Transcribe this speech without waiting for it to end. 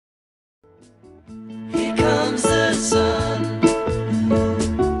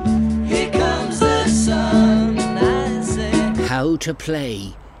to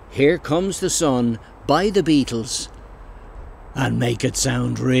play Here Comes the Sun by the Beatles and make it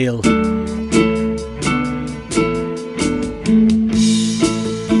sound real.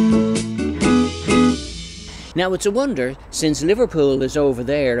 Now it's a wonder, since Liverpool is over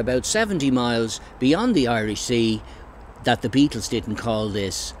there about 70 miles beyond the Irish Sea, that the Beatles didn't call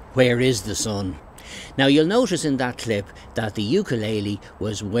this Where Is the Sun? Now you'll notice in that clip that the ukulele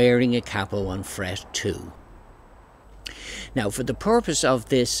was wearing a capo on fret 2. Now for the purpose of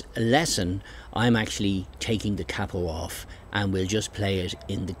this lesson, I'm actually taking the capo off and we'll just play it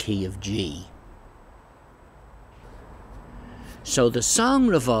in the key of G. So the song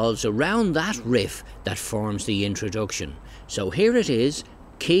revolves around that riff that forms the introduction. So here it is,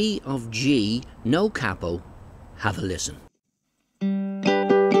 key of G, no capo. Have a listen.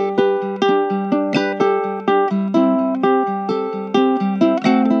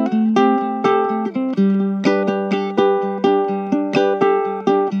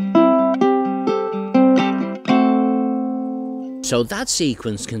 So that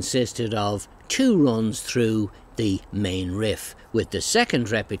sequence consisted of 2 runs through the main riff, with the second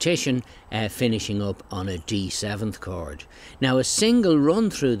repetition finishing up on a D7th chord. Now a single run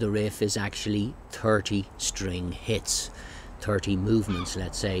through the riff is actually 30 string hits, 30 movements,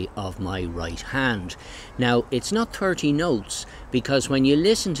 let's say, of my right hand. Now it's not 30 notes, because when you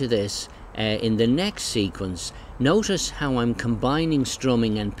listen to this in the next sequence, notice how I'm combining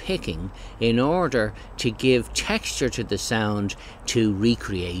strumming and picking in order to give texture to the sound to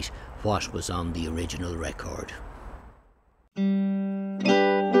recreate what was on the original record.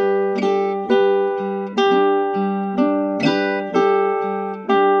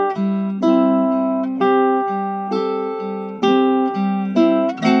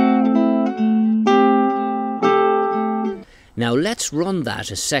 Now let's run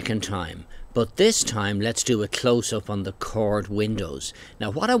that a second time, but this time let's do a close-up on the chord windows. Now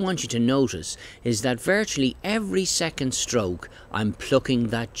what I want you to notice is that virtually every second stroke I'm plucking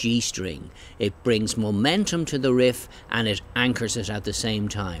that G string. It brings momentum to the riff and it anchors it at the same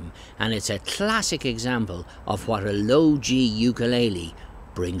time. And it's a classic example of what a low G ukulele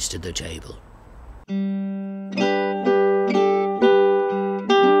brings to the table.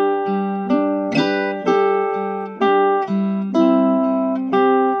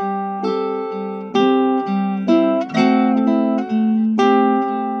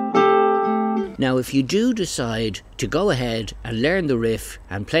 Now if you do decide to go ahead and learn the riff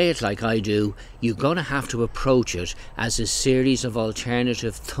and play it like I do, you're going to have to approach it as a series of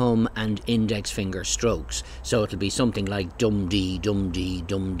alternative thumb and index finger strokes. So it'll be something like dum-dee, dum-dee,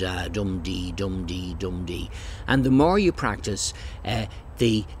 dum-da, dum-dee, dum-dee, dum-dee. And the more you practice,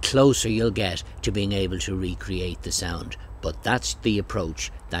 the closer you'll get to being able to recreate the sound. But that's the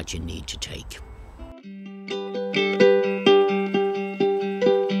approach that you need to take.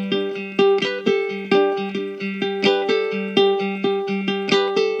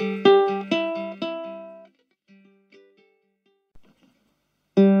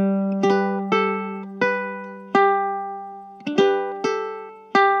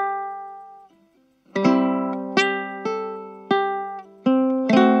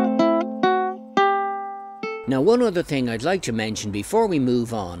 Now one other thing I'd like to mention before we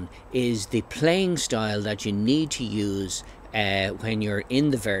move on is the playing style that you need to use when you're in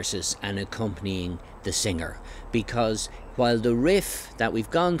the verses and accompanying the singer, because while the riff that we've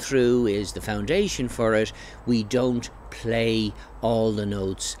gone through is the foundation for it, we don't play all the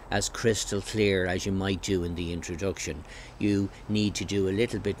notes as crystal clear as you might do in the introduction. You need to do a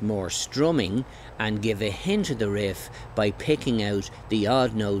little bit more strumming and give a hint of the riff by picking out the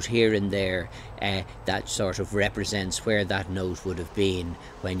odd note here and there that sort of represents where that note would have been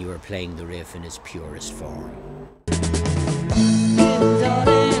when you were playing the riff in its purest form.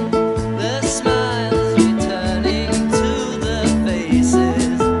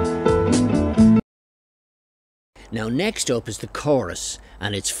 Now next up is the chorus,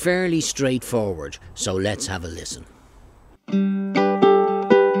 and it's fairly straightforward, so let's have a listen.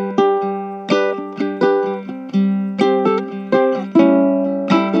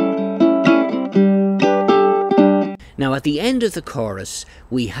 Now at the end of the chorus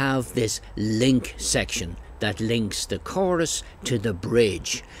we have this link section that links the chorus to the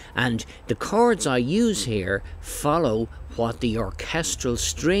bridge, and the chords I use here follow what the orchestral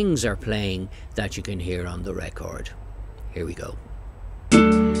strings are playing that you can hear on the record. Here we go.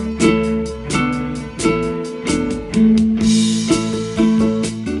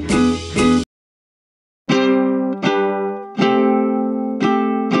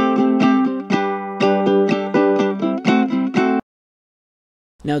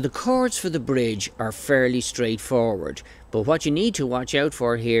 Now the chords for the bridge are fairly straightforward, but what you need to watch out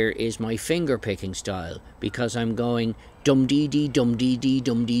for here is my finger picking style, because I'm going dum dee dee dum dee dee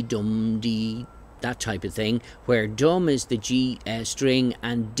dum dee dum dee, that type of thing, where dum is the G string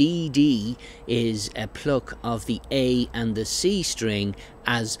and dee dee is a pluck of the A and the C string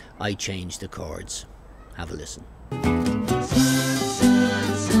as I change the chords. Have a listen.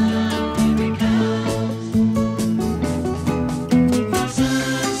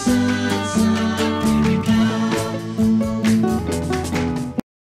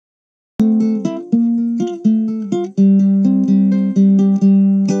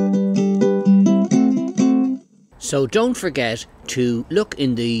 So don't forget to look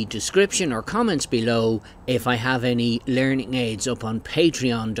in the description or comments below if I have any learning aids up on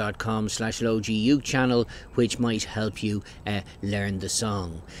patreon.com/LowGUke channel, which might help you learn the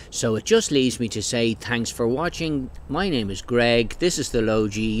song. So it just leaves me to say thanks for watching. My name is Greg, this is the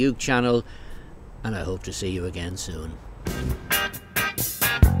LowGUke channel, and I hope to see you again soon.